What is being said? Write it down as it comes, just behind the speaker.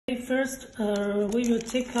first we will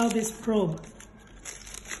take out this probe.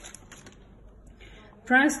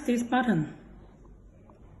 Press this button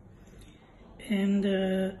and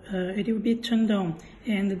it will be turned on,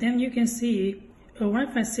 and then you can see a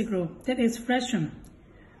Wi-Fi signal that is flashing.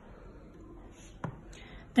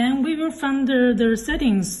 Then we will find the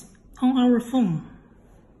settings on our phone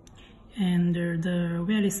and the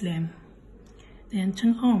wireless LAN. Then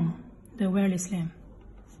turn on the wireless LAN.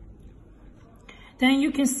 Then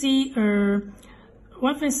you can see a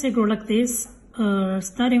Wi-Fi signal like this,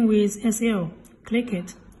 starting with SL. Click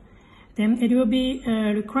it. Then it will be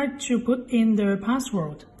required to put in the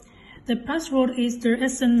password. The password is the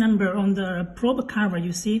SN number on the probe cover,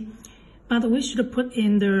 you see. But we should put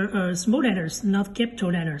in the small letters, not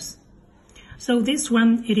capital letters. So this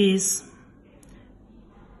one, it is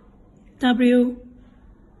WLPB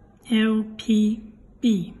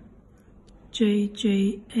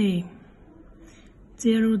JJA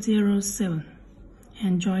 007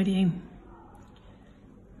 and join in.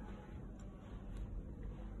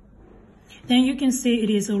 Then you can see it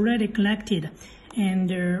is already collected, and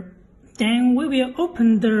then we will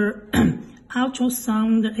open the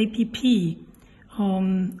ultrasound app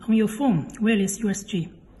on your phone, wireless USG.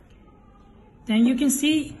 Then you can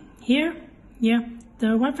see here, the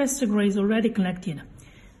Wi-Fi signal is already collected.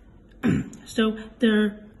 So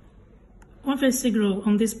the Wi-Fi signal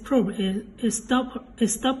on this probe is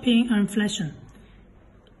stopping and flashing.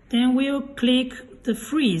 Then we'll click the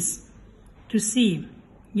freeze to see.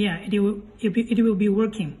 Yeah, it will be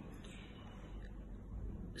working.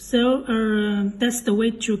 So that's the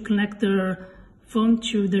way to connect the phone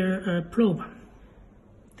to the probe.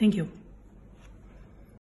 Thank you.